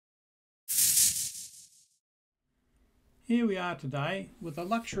Here we are today with a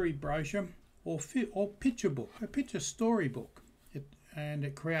luxury brochure or picture book, a picture storybook.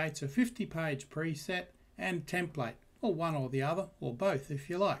 It creates a 50-page preset and template, or one or the other, or both if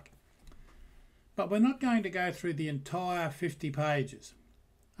you like. But we're not going to go through the entire 50 pages.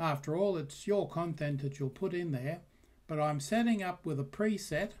 After all, it's your content that you'll put in there, but I'm setting up with a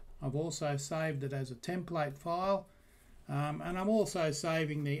preset. I've also saved it as a template file, and I'm also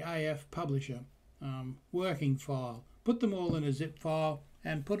saving the AF Publisher working file. Put them all in a zip file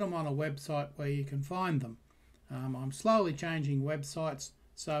and put them on a website where you can find them. I'm slowly changing websites,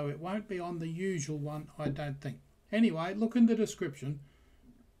 so it won't be on the usual one, I don't think. Anyway, look in the description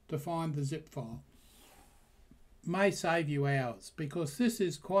to find the zip file. May save you hours because this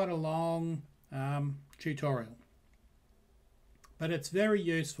is quite a long tutorial, but it's very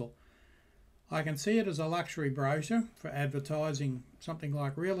useful. I can see it as a luxury brochure for advertising something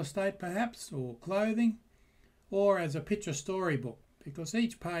like real estate perhaps, or clothing, or as a picture storybook, because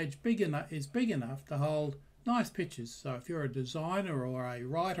each page is big enough to hold nice pictures. So if you're a designer or a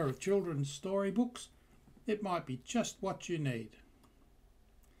writer of children's storybooks, it might be just what you need.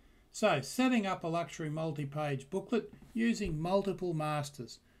 So setting up a luxury multi-page booklet using multiple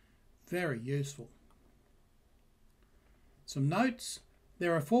masters, very useful. Some notes.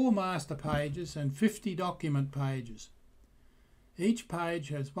 There are 4 master pages and 50 document pages. Each page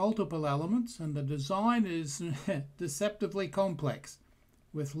has multiple elements and the design is deceptively complex,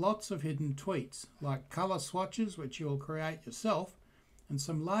 with lots of hidden tweaks like colour swatches which you'll create yourself, and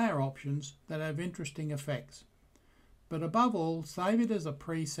some layer options that have interesting effects. But above all, save it as a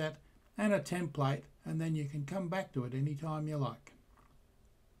preset and a template, and then you can come back to it anytime you like.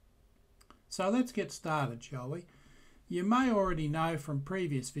 So let's get started, shall we? You may already know from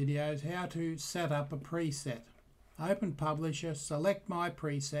previous videos how to set up a preset. Open Publisher, select My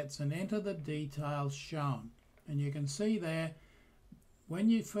Presets and enter the details shown. And you can see there, when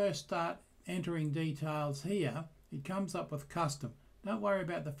you first start entering details here, it comes up with custom. Don't worry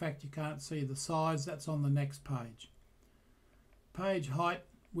about the fact you can't see the size, that's on the next page. Page height,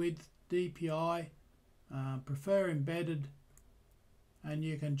 width, DPI, prefer embedded, and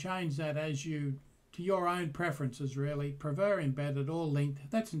you can change that to your own preferences really. Prefer embedded or linked,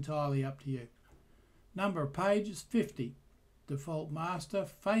 that's entirely up to you. Number of pages, 50. Default master,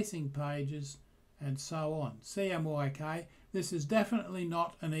 facing pages, and so on. CMYK. This is definitely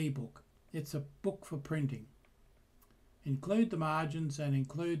not an ebook. It's a book for printing. Include the margins and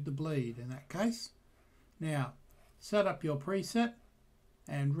include the bleed in that case. Now, set up your preset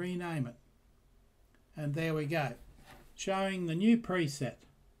and rename it. And there we go. Showing the new preset.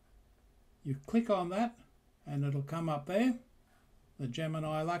 You click on that and it'll come up there. The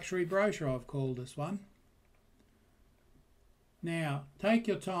Gemini Luxury Brochure, I've called this one. Now, take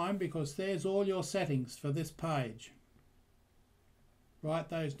your time because there's all your settings for this page. Write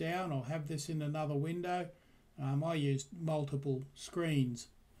those down or have this in another window. I used multiple screens,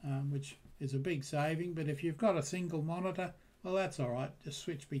 which is a big saving, but if you've got a single monitor, well, that's all right. Just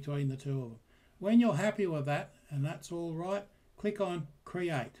switch between the two of them. When you're happy with that, and that's all right, click on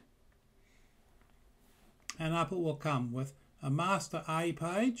Create. And up it will come with a Master A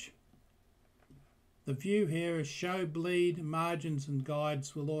page. The view here is Show Bleed, Margins and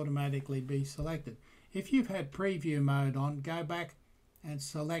Guides will automatically be selected. If you've had preview mode on, go back and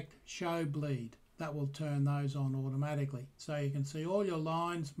select Show Bleed. That will turn those on automatically. So you can see all your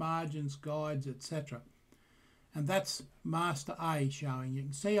lines, margins, guides, etc. And that's Master A showing. You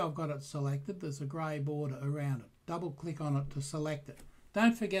can see I've got it selected. There's a grey border around it. Double click on it to select it.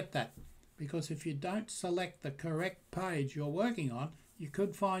 Don't forget that, because if you don't select the correct page you're working on, you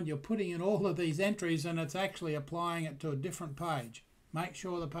could find you're putting in all of these entries and it's actually applying it to a different page. Make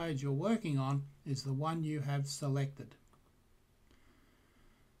sure the page you're working on is the one you have selected.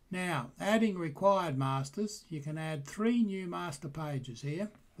 Now, adding required masters, you can add 3 new master pages here.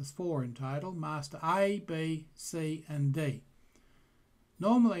 There's 4 in total, master A, B, C and D.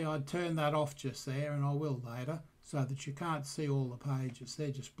 Normally I'd turn that off just there, and I will later, so that you can't see all the pages. They're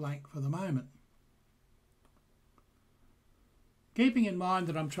just blank for the moment. Keeping in mind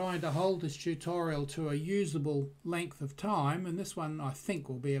that I'm trying to hold this tutorial to a usable length of time, and this one I think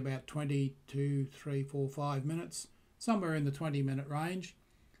will be about 22, 3, 4, 5 minutes, somewhere in the 20-minute range.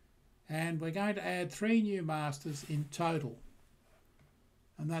 And we're going to add 3 new masters in total.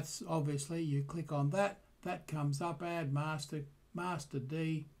 And that's obviously, you click on that, that comes up, add master, master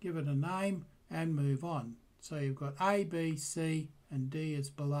D, give it a name and move on. So you've got A, B, C and D is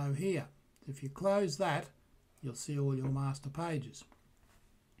below here. If you close that, you'll see all your master pages.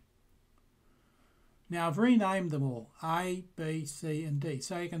 Now I've renamed them all, A, B, C and D,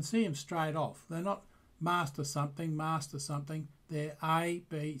 so you can see them straight off. They're not master something, they're A,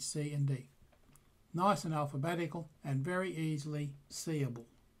 B, C and D. Nice and alphabetical and very easily seeable.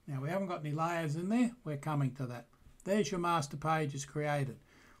 Now we haven't got any layers in there, we're coming to that. There's your master pages created.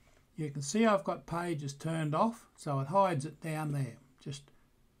 You can see I've got pages turned off, so it hides it down there. Just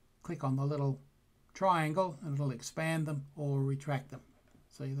click on the little triangle and it'll expand them or retract them.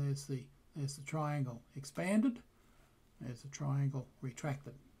 See, there's the triangle expanded, there's the triangle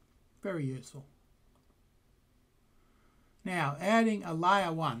retracted. Very useful. Now adding a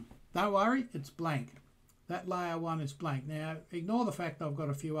layer 1. Don't worry, it's blank. That layer 1 is blank. Now ignore the fact I've got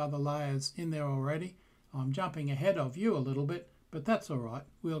a few other layers in there already. I'm jumping ahead of you a little bit, but that's all right,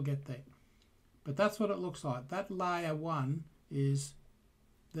 we'll get there. But that's what it looks like. That layer 1 is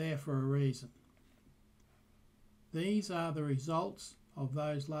there for a reason. These are the results of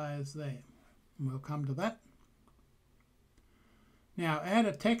those layers there. And we'll come to that. Now add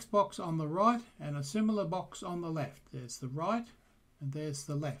a text box on the right and a similar box on the left. There's the right and there's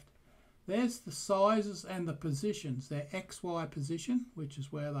the left. There's the sizes and the positions. Their XY position, which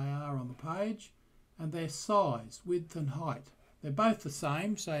is where they are on the page, and their size, width and height. They're both the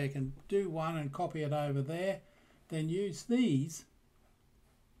same, so you can do one and copy it over there. Then use these,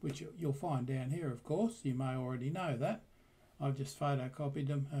 which you'll find down here, of course. You may already know that. I've just photocopied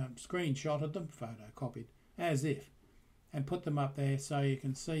them, screenshotted them, photocopied, as if, and put them up there so you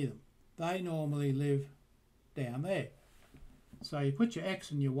can see them. They normally live down there. So you put your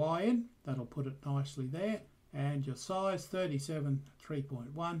X and your Y in, that'll put it nicely there, and your size 37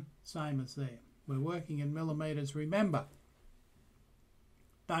 3.1, same as there. We're working in millimetres, remember.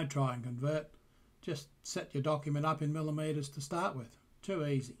 Don't try and convert, just set your document up in millimetres to start with. Too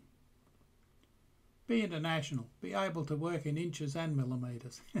easy. Be international, be able to work in inches and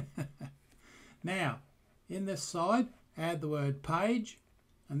millimetres. Now, in this side, add the word page,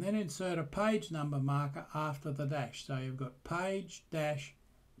 and then insert a page number marker after the dash. So you've got page dash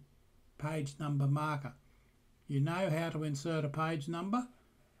page number marker. You know how to insert a page number.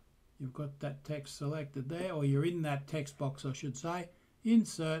 You've got that text selected there, or you're in that text box I should say.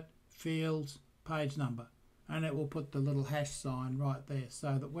 Insert fields page number, and it will put the little hash sign right there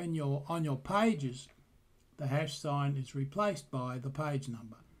so that when you're on your pages, the hash sign is replaced by the page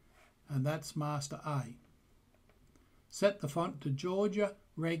number, and that's master A. Set the font to Georgia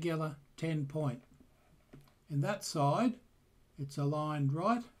regular 10 point. In that side, it's aligned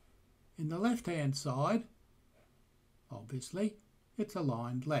right. In the left hand side, obviously, it's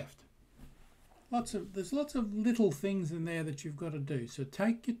aligned left. There's lots of little things in there that you've got to do. So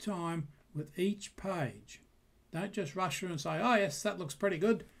take your time with each page. Don't just rush through and say, oh yes, that looks pretty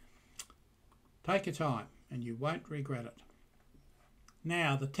good. Take your time and you won't regret it.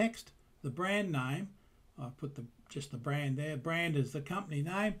 Now the text, the brand name, I've put just the brand there. Brand is the company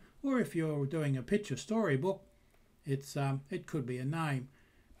name, or if you're doing a picture storybook, it could be a name.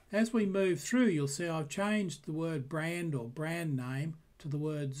 As we move through, you'll see I've changed the word brand or brand name to the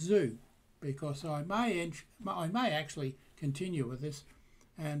word zoo, because I may actually continue with this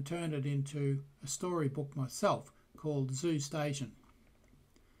and turn it into a storybook myself called Zoo Station.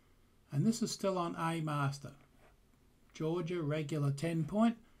 And this is still on A master, Georgia regular 10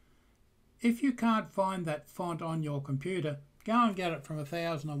 point. If you can't find that font on your computer, go and get it from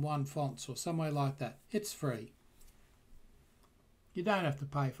 1001 Fonts or somewhere like that. It's free. You don't have to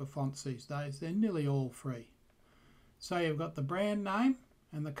pay for fonts these days. They're nearly all free. So you've got the brand name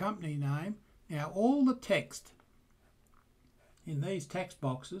and the company name. Now all the text in these text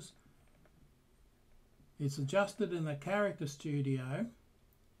boxes is adjusted in the Character Studio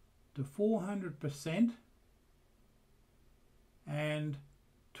to 400% and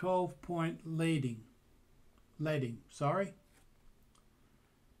 12-point leading. That's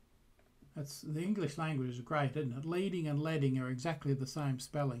the English language is great, isn't it? Leading and leading are exactly the same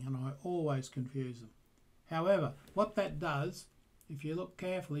spelling, and I always confuse them. However, what that does, if you look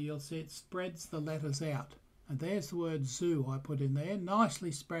carefully, you'll see it spreads the letters out. And there's the word zoo I put in there,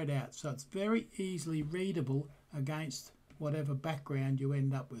 nicely spread out, so it's very easily readable against whatever background you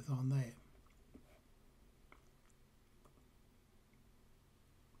end up with on there.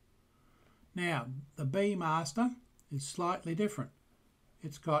 Now, the B master is slightly different.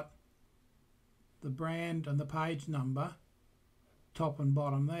 It's got the brand and the page number top and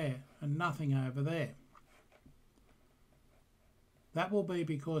bottom there, and nothing over there. That will be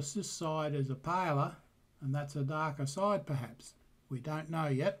because this side is a paler and that's a darker side perhaps. We don't know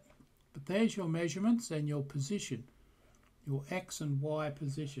yet, but there's your measurements and your position, your X and Y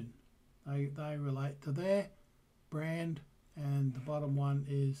position. They relate to there, brand, and the bottom one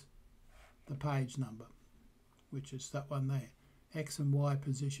is the page number, which is that one there, X and Y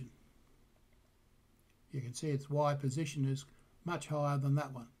position. You can see its Y position is much higher than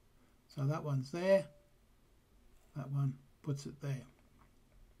that one. So that one's there, that one puts it there.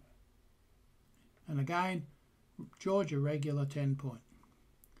 And again, Georgia regular 10 point.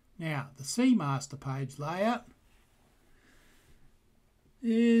 Now, the C master page layout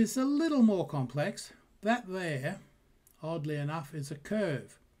is a little more complex. That there, oddly enough, is a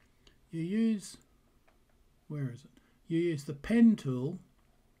curve. You use, where is it? You use the pen tool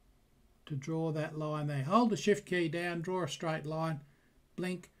to draw that line there. Hold the shift key down, draw a straight line,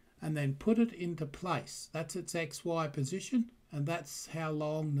 blink, and then put it into place. That's its XY position, and that's how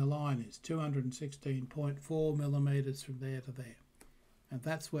long the line is, 216.4 millimeters from there to there. And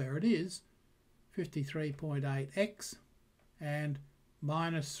that's where it is, 53.8x and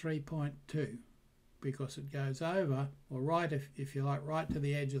minus 3.2, because it goes over, or right, if you like, right to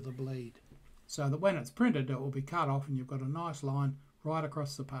the edge of the bleed. So that when it's printed, it will be cut off and you've got a nice line right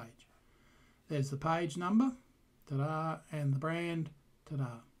across the page. There's the page number, ta-da, and the brand,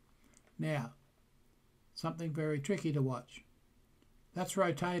 ta-da. Now, something very tricky to watch. That's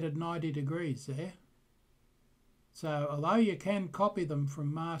rotated 90 degrees there. So although you can copy them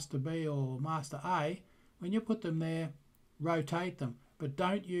from master B or master A, when you put them there, rotate them. But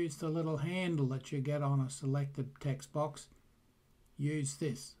don't use the little handle that you get on a selected text box. Use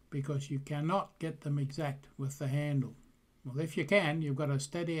this, because you cannot get them exact with the handle. Well, if you can, you've got a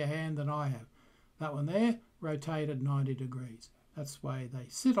steadier hand than I have. That one there, rotated 90 degrees. That's the way they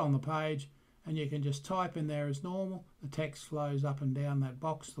sit on the page, and you can just type in there as normal. The text flows up and down that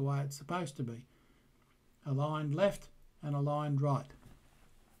box the way it's supposed to be. Aligned left and aligned right.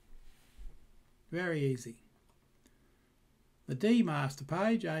 Very easy. The D master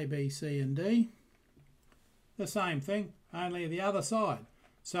page, A, B, C and D, the same thing, only the other side.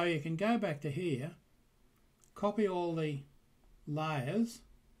 So you can go back to here, copy all the layers,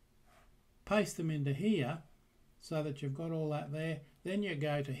 paste them into here so that you've got all that there. Then you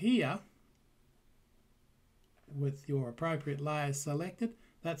go to here with your appropriate layers selected.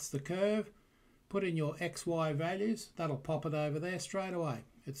 That's the curve. Put in your XY values. That'll pop it over there straight away.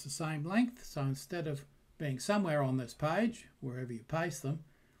 It's the same length, so instead of being somewhere on this page, wherever you paste them,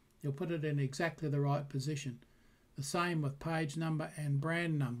 you'll put it in exactly the right position. The same with page number and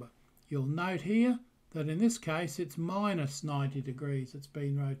brand number. You'll note here that in this case it's minus 90 degrees it's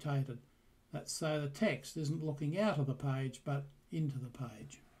been rotated. That's so the text isn't looking out of the page but into the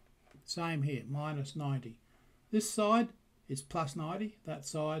page. Same here, minus 90. This side is plus 90, that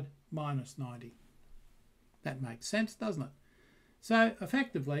side minus 90. That makes sense, doesn't it? So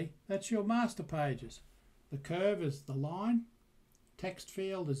effectively, that's your master pages. The curve is the line, text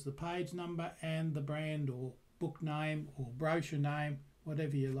field is the page number and the brand or book name or brochure name,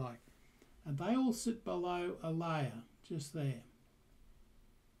 whatever you like. And they all sit below a layer, just there.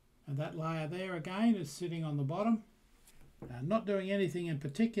 And that layer there again is sitting on the bottom. Not doing anything in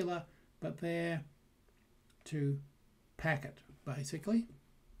particular, but there to pack it, basically.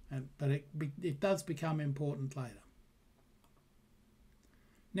 But it does become important later.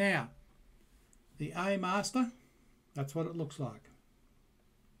 Now, the A master, that's what it looks like.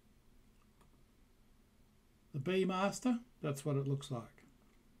 The B master, that's what it looks like.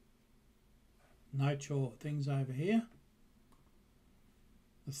 Note your things over here.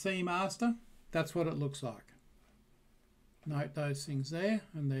 The C master, that's what it looks like. Note those things there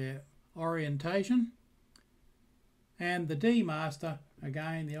and their orientation. And the D master,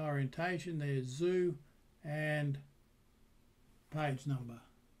 again the orientation, there's zoo and page number.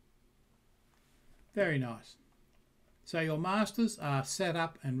 Very nice. So your masters are set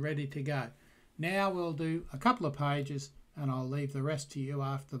up and ready to go. Now we'll do a couple of pages and I'll leave the rest to you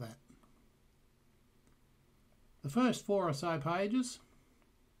after that. The first 4 or so pages,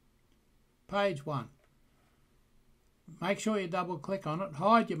 page 1. Make sure you double click on it.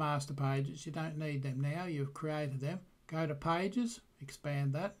 Hide your master pages. You don't need them now. You've created them. Go to pages,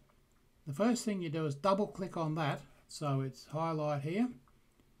 expand that. The first thing you do is double click on that. So it's highlight here.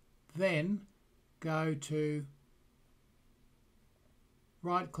 Then go to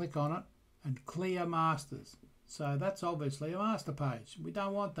right click on it and clear masters. So that's obviously a master page. We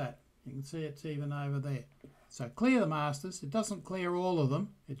don't want that. You can see it's even over there. So clear the masters. It doesn't clear all of them.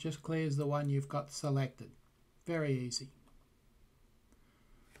 It just clears the one you've got selected. Very easy.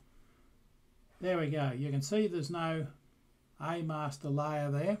 There we go. You can see there's no A master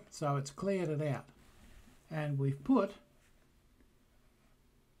layer there, so it's cleared it out. And we've put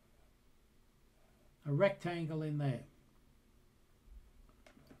a rectangle in there.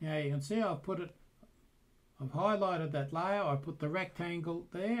 Now you can see I've highlighted that layer, I put the rectangle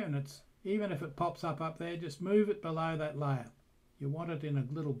there, and it's even if it pops up there, just move it below that layer. You want it in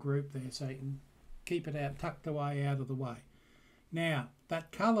a little group there so you can keep it out, tucked away out of the way. Now,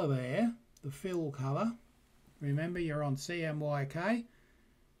 that colour there, the fill colour, remember you're on CMYK.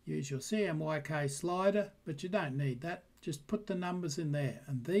 Use your CMYK slider, but you don't need that. Just put the numbers in there,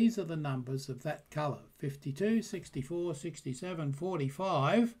 and these are the numbers of that colour: 52, 64, 67,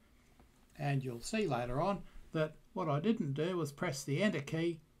 45, and you'll see later on that what I didn't do was press the enter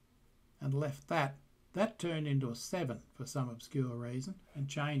key and left that. That turned into a 7 for some obscure reason and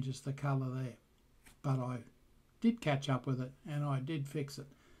changes the colour there. But I did catch up with it and I did fix it.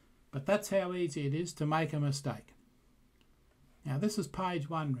 But that's how easy it is to make a mistake. Now this is page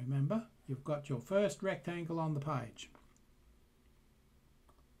 1, remember? You've got your first rectangle on the page.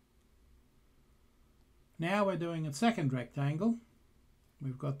 Now we're doing a second rectangle.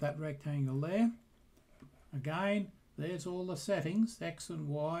 We've got that rectangle there. Again, there's all the settings, X and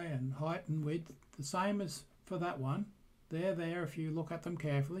Y and height and width, the same as for that one. They're there if you look at them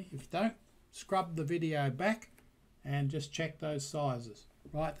carefully. If you don't, scrub the video back and just check those sizes.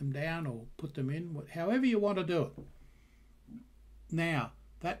 Write them down or put them in, however you want to do it. Now,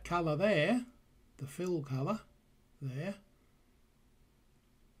 that colour there, the fill colour there,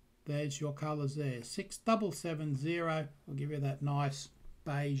 there's your colours there. 6770 will give you that nice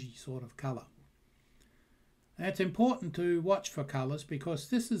beigey sort of colour. And it's important to watch for colours because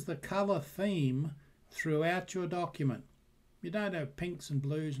this is the colour theme throughout your document. You don't have pinks and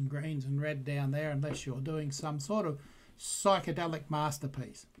blues and greens and red down there unless you're doing some sort of psychedelic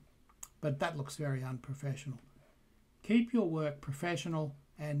masterpiece. But that looks very unprofessional. Keep your work professional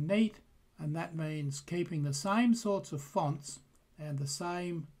and neat, and that means keeping the same sorts of fonts and the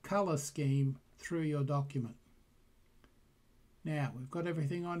same colour scheme through your document. Now, we've got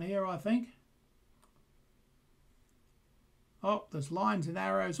everything on here, I think. Oh, there's lines and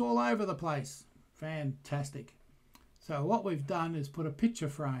arrows all over the place. Fantastic. So what we've done is put a picture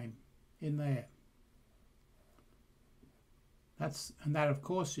frame in there. And that, of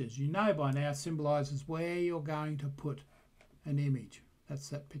course, as you know by now, symbolises where you're going to put an image. That's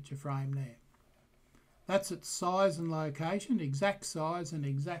that picture frame there. That's its size and location, exact size and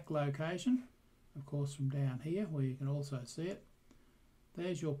exact location. Of course, from down here, where you can also see it.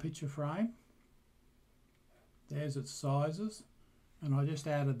 There's your picture frame. There's its sizes. And I just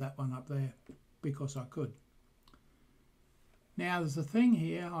added that one up there because I could. Now, there's a thing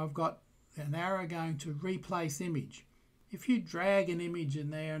here. I've got an arrow going to replace image. If you drag an image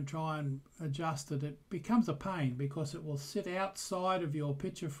in there and try and adjust it, it becomes a pain because it will sit outside of your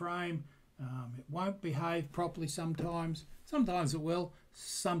picture frame. It won't behave properly sometimes. Sometimes it will,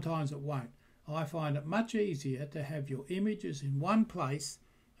 sometimes it won't. I find it much easier to have your images in one place,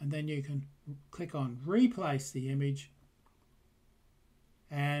 and then you can click on replace the image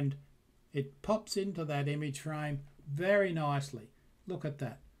and it pops into that image frame very nicely. Look at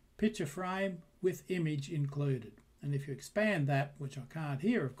that. Picture frame with image included. And if you expand that, which I can't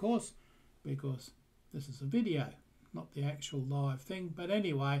here, of course, because this is a video, not the actual live thing. But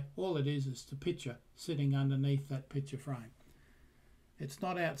anyway, all it is the picture sitting underneath that picture frame. It's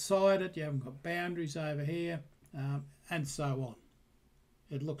not outside it. You haven't got boundaries over here, and so on.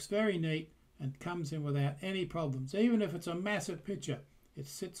 It looks very neat and comes in without any problems. Even if it's a massive picture, it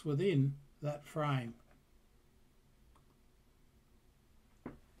sits within that frame.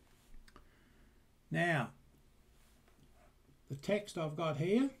 Now, the text I've got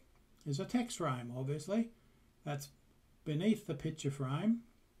here is a text frame, obviously. That's beneath the picture frame,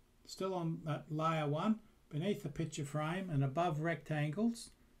 still on that layer 1, beneath the picture frame and above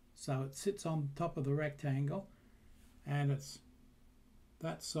rectangles. So it sits on top of the rectangle and it's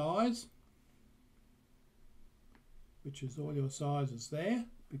that size, which is all your sizes there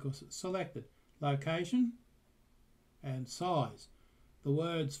because it's selected. Location and size. The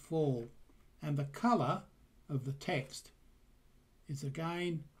words fall. And the colour of the text is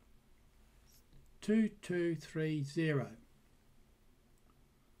again 2230.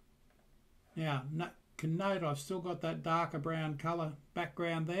 Now, can note I've still got that darker brown colour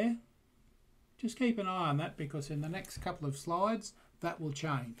background there. Just keep an eye on that because in the next couple of slides that will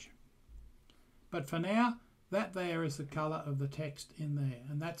change. But for now, that there is the colour of the text in there,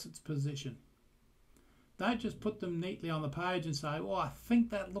 and that's its position. Don't just put them neatly on the page and say, oh, I think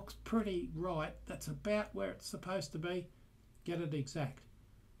that looks pretty right. That's about where it's supposed to be. Get it exact.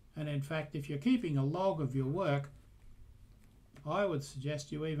 And in fact, if you're keeping a log of your work, I would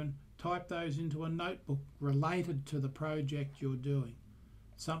suggest you even type those into a notebook related to the project you're doing.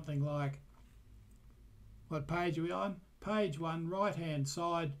 Something like, what page are we on? Page 1, right-hand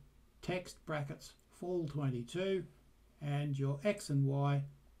side, text brackets, fall 22, and your X and Y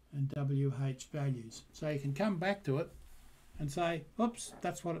and WH values. So you can come back to it and say, oops,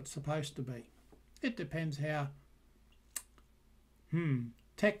 that's what it's supposed to be. It depends how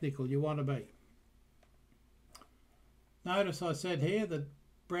technical you want to be. Notice I said here the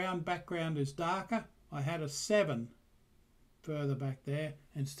brown background is darker. I had a 7 further back there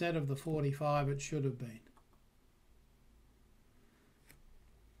instead of the 45 it should have been.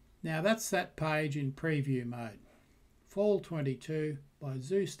 Now that's that page in preview mode. Fall 22 by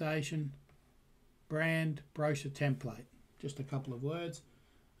Zoo Station, brand, brochure template. Just a couple of words,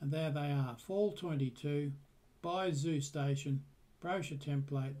 and there they are. Fall 22 by Zoo Station, brochure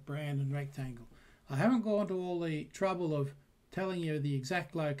template, brand and rectangle. I haven't gone to all the trouble of telling you the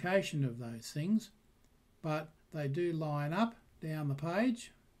exact location of those things, but they do line up down the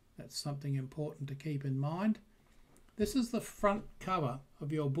page. That's something important to keep in mind. This is the front cover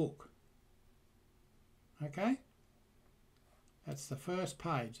of your book. Okay? That's the first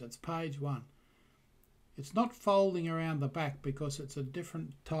page. That's page 1. It's not folding around the back because it's a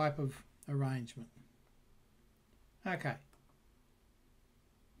different type of arrangement. Okay.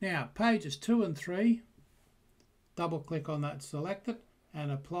 Now, pages 2 and 3, double click on that, select it,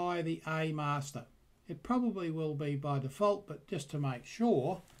 and apply the A master. It probably will be by default, but just to make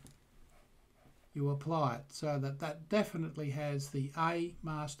sure, you apply it so that that definitely has the A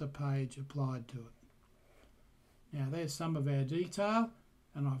master page applied to it. Now there's some of our detail,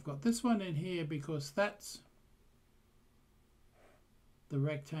 and I've got this one in here because that's the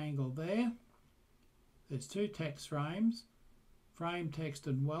rectangle there. There's 2 text frames, frame text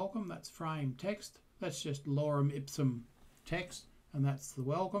and welcome. That's frame text. That's just lorem ipsum text, and that's the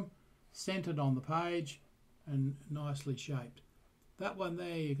welcome, centered on the page and nicely shaped. That one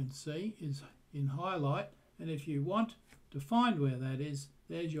there you can see is in highlight, and if you want to find where that is,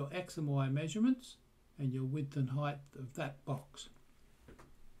 there's your X and Y measurements and your width and height of that box.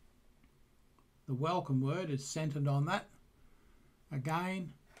 The welcome word is centered on that.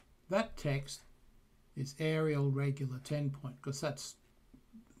 Again, that text is Arial regular 10 point, because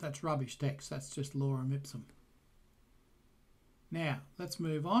that's rubbish text. That's just lorem ipsum. Now let's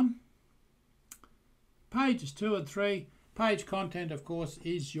move on. Pages 2 and 3. Page content, of course,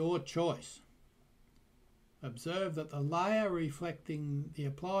 is your choice. Observe that the layer reflecting the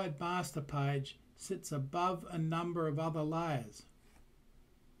applied master page sits above a number of other layers.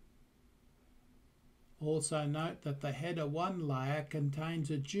 Also note that the header 1 layer contains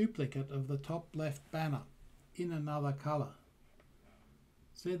a duplicate of the top left banner in another colour.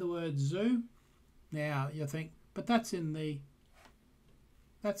 See the word zoo? Now you think, but that's in the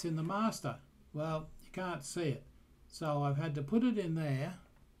master. Well, you can't see it. So I've had to put it in there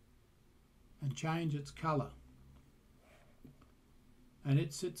and change its colour. And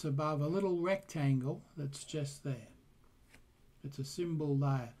it sits above a little rectangle that's just there. It's a symbol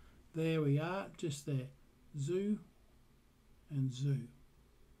layer. There we are, just there. Zoo and zoo.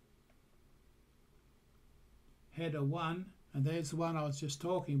 Header 1, and there's the one I was just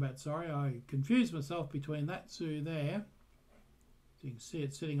talking about. Sorry, I confused myself between that zoo there. So you can see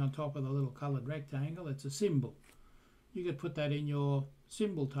it sitting on top of the little coloured rectangle. It's a symbol. You could put that in your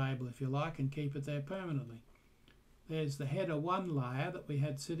symbol table if you like and keep it there permanently. There's the header 1 layer that we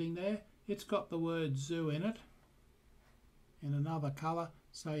had sitting there. It's got the word zoo in it in another colour,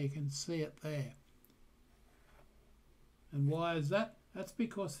 so you can see it there. And why is that? That's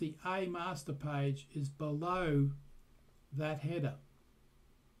because the A master page is below that header.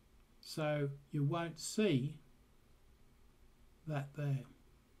 So you won't see that there.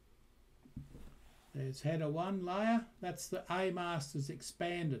 There's header 1 layer. That's the A master's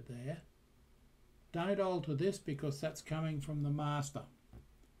expanded there. Don't alter this because that's coming from the master.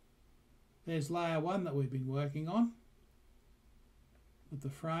 There's layer 1 that we've been working on with the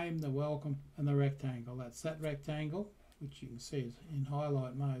frame, the welcome and the rectangle. That's that rectangle, which you can see is in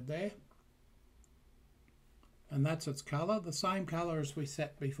highlight mode there. And that's its colour, the same colour as we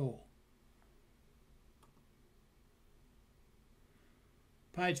set before.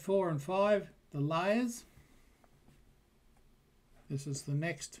 Page 4 and 5, the layers. This is the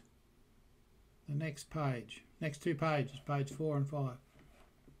next page, next 2 pages, page 4 and 5.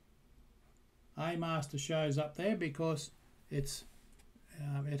 A master shows up there because it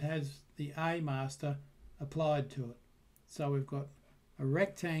has the A master applied to it. So we've got a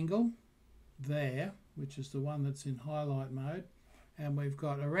rectangle there, which is the one that's in highlight mode, and we've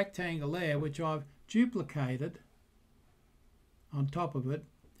got a rectangle there which I've duplicated on top of it,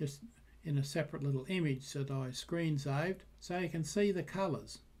 just in a separate little image that I screen saved, so you can see the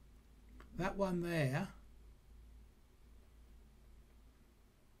colours. That one there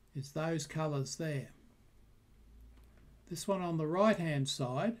is those colours there. This one on the right hand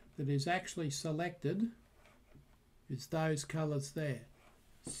side that is actually selected is those colours there,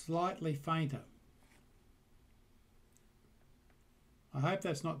 slightly fainter. I hope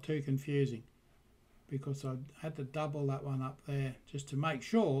that's not too confusing, because I had to double that one up there just to make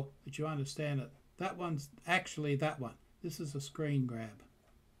sure that you understand it. That one's actually that one. This is a screen grab,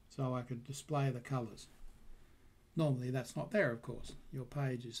 so I could display the colours. Normally that's not there, of course. Your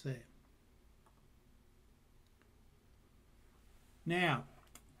page is there. Now,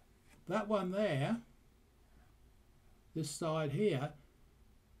 that one there, this side here,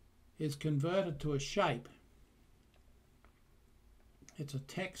 is converted to a shape. It's a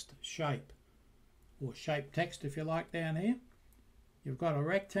text shape, or shape text if you like down here. You've got a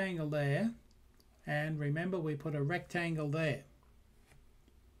rectangle there, and remember we put a rectangle there.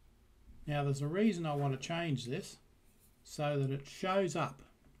 Now there's a reason I want to change this, so that it shows up.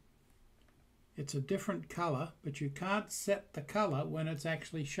 It's a different colour, but you can't set the colour when it's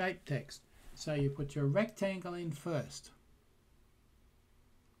actually shape text. So you put your rectangle in first.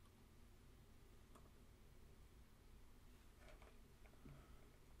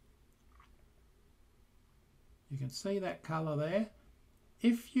 You can see that colour there.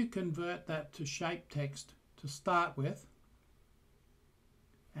 If you convert that to shape text to start with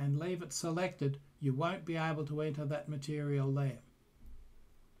and leave it selected, you won't be able to enter that material there.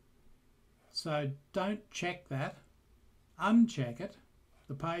 So don't check that, uncheck it.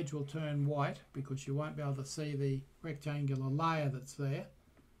 The page will turn white because you won't be able to see the rectangular layer that's there.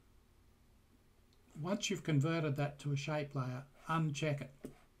 Once you've converted that to a shape layer, uncheck it.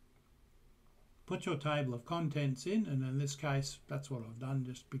 Put your table of contents in, and in this case that's what I've done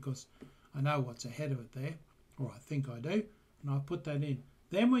just because I know what's ahead of it there, or I think I do, and I put that in.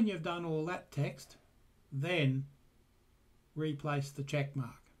 Then when you've done all that text, then replace the check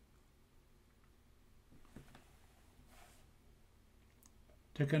mark.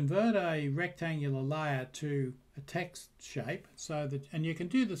 To convert a rectangular layer to a text shape, so that, and you can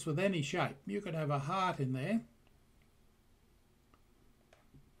do this with any shape. You could have a heart in there,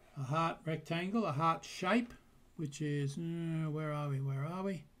 a heart rectangle, a heart shape, which is, where are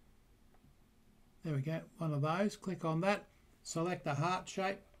we? There we go, one of those. Click on that, select a heart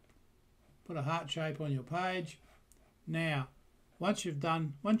shape, put a heart shape on your page. Now, once you've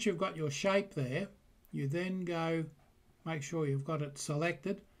got your shape there, you then go, make sure you've got it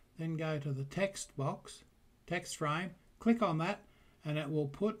selected, then go to the text box, text frame, click on that, and it will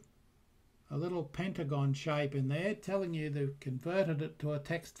put a little pentagon shape in there telling you they've converted it to a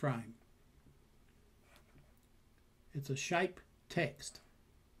text frame. It's a shape text.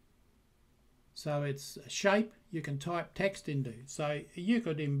 So it's a shape you can type text into. So you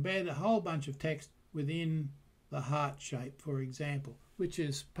could embed a whole bunch of text within the heart shape, for example, which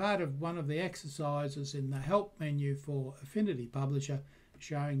is part of one of the exercises in the help menu for Affinity Publisher,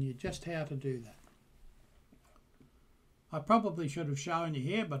 showing you just how to do that. I probably should have shown you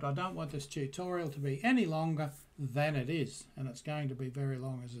here, but I don't want this tutorial to be any longer than it is, and it's going to be very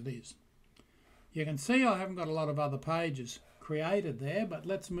long as it is. You can see I haven't got a lot of other pages created there, but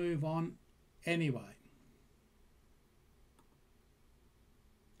let's move on anyway.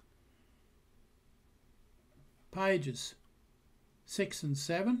 Pages 6 and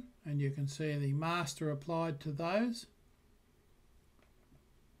 7, and you can see the master applied to those.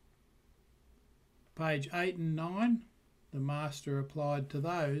 Page 8 and 9, the master applied to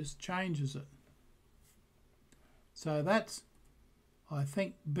those changes it. So that's, I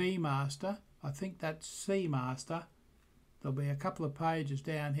think, B master. I think that's C master. There'll be a couple of pages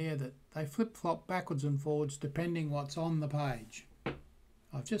down here that they flip-flop backwards and forwards depending what's on the page.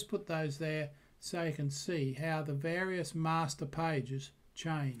 I've just put those there so you can see how the various master pages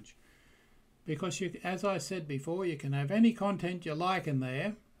change. Because you, as I said before, you can have any content you like in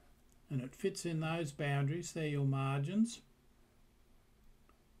there, and it fits in those boundaries. They're your margins.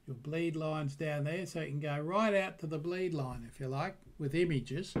 Your bleed lines down there, so you can go right out to the bleed line if you like, with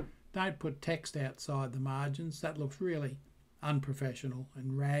images. Don't put text outside the margins. That looks really unprofessional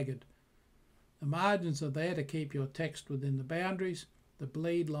and ragged. The margins are there to keep your text within the boundaries. The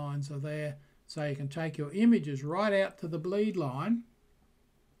bleed lines are there so you can take your images right out to the bleed line.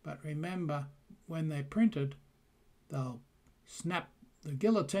 But remember, when they're printed, they'll snap. The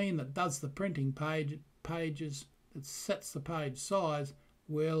guillotine that does the printing pages, that sets the page size,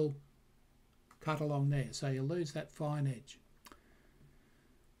 will cut along there, so you'll lose that fine edge.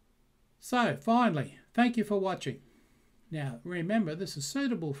 So finally, thank you for watching. Now remember, this is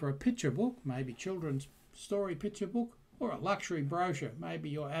suitable for a picture book, maybe children's story picture book, or a luxury brochure. Maybe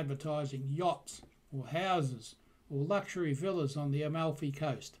you're advertising yachts or houses or luxury villas on the Amalfi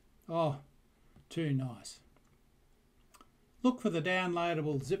Coast. Oh, too nice. Look for the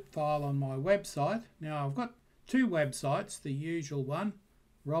downloadable zip file on my website. Now I've got two websites, the usual one,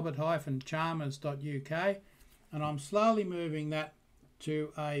 robert-chalmers.uk, and I'm slowly moving that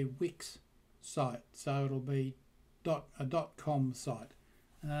to a Wix site, so it'll be a .com site,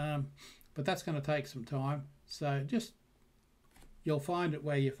 but that's going to take some time, so just you'll find it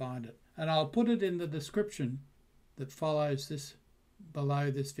where you find it, and I'll put it in the description that follows this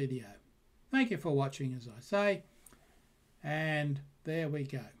below this video. Thank you for watching, as I say, and there we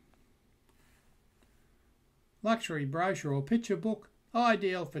go. Luxury brochure or picture book,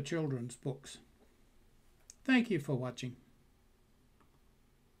 ideal for children's books. Thank you for watching.